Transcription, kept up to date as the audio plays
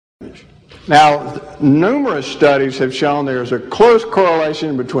Now, numerous studies have shown there's a close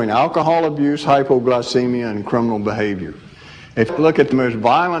correlation between alcohol abuse, hypoglycemia, and criminal behavior. If you look at the most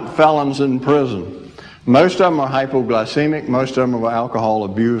violent felons in prison, most of them are hypoglycemic, most of them are alcohol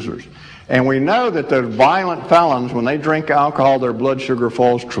abusers. And we know that those violent felons, when they drink alcohol, their blood sugar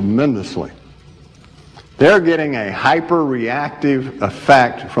falls tremendously. They're getting a hyper-reactive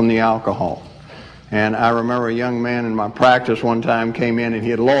effect from the alcohol. And I remember a young man in my practice one time came in and he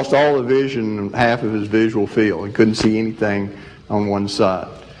had lost all the vision in half of his visual field. He couldn't see anything on one side.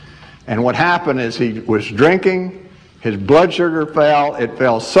 And what happened is he was drinking, his blood sugar fell, it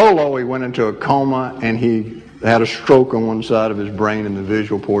fell so low he went into a coma, and he had a stroke on one side of his brain in the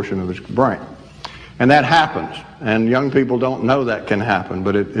visual portion of his brain. And that happens. And young people don't know that can happen,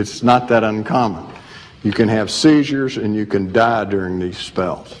 but it's not that uncommon. You can have seizures and you can die during these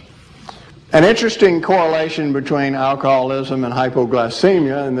spells. An interesting correlation between alcoholism and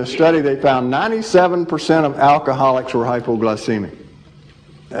hypoglycemia. In the study, they found 97% of alcoholics were hypoglycemic,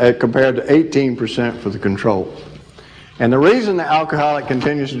 compared to 18% for the controls. And the reason the alcoholic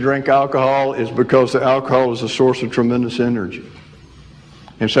continues to drink alcohol is because the alcohol is a source of tremendous energy.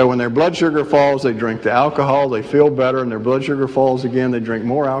 And so when their blood sugar falls, they drink the alcohol, they feel better, and their blood sugar falls again, they drink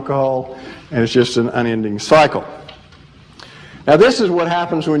more alcohol, and it's just an unending cycle. Now, this is what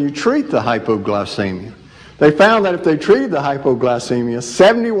happens when you treat the hypoglycemia. They found that if they treated the hypoglycemia,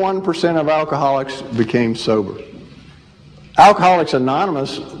 71% of alcoholics became sober. Alcoholics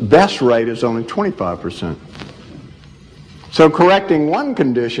Anonymous' best rate is only 25%. So correcting one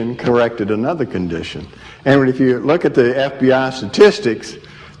condition corrected another condition. And if you look at the FBI statistics,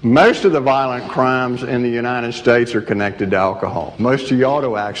 most of the violent crimes in the United States are connected to alcohol. Most of your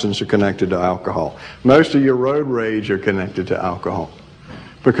auto accidents are connected to alcohol. Most of your road rage are connected to alcohol,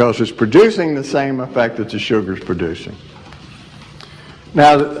 because it's producing the same effect that the sugar's producing.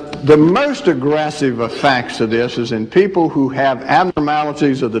 Now, the most aggressive effects of this is in people who have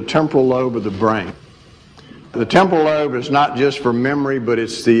abnormalities of the temporal lobe of the brain. The temporal lobe is not just for memory, but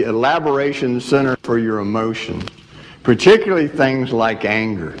it's the elaboration center for your emotions. Particularly things like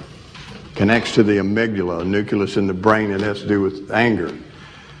anger. Connects to the amygdala, a nucleus in the brain that has to do with anger.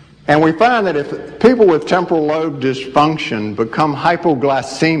 And we find that if people with temporal lobe dysfunction become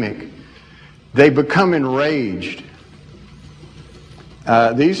hypoglycemic, they become enraged.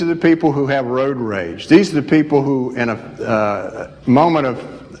 These are the people who have road rage. These are the people who, in a moment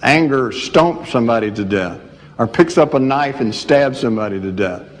of anger, stomp somebody to death, or picks up a knife and stabs somebody to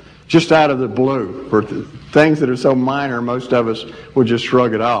death, just out of the blue. For things that are so minor, most of us will just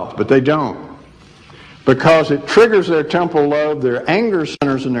shrug it off, but they don't. Because it triggers their temporal lobe, their anger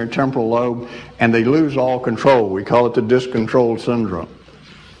centers in their temporal lobe, and they lose all control. We call it the discontrolled syndrome.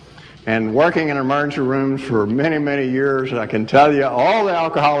 And working in emergency rooms for many, many years, I can tell you, all the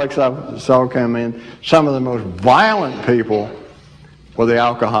alcoholics I saw come in, some of the most violent people were the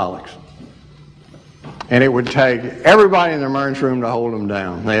alcoholics. And it would take everybody in the emergency room to hold them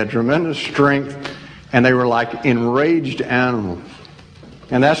down. They had tremendous strength, and they were like enraged animals.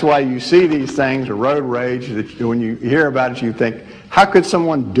 And that's why you see these things, a road rage, that when you hear about it, you think, how could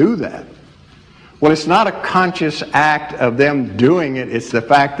someone do that? Well, it's not a conscious act of them doing it. It's the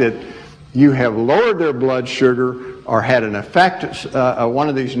fact that you have lowered their blood sugar or had an effect of one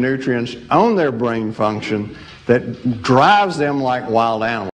of these nutrients on their brain function that drives them like wild animals.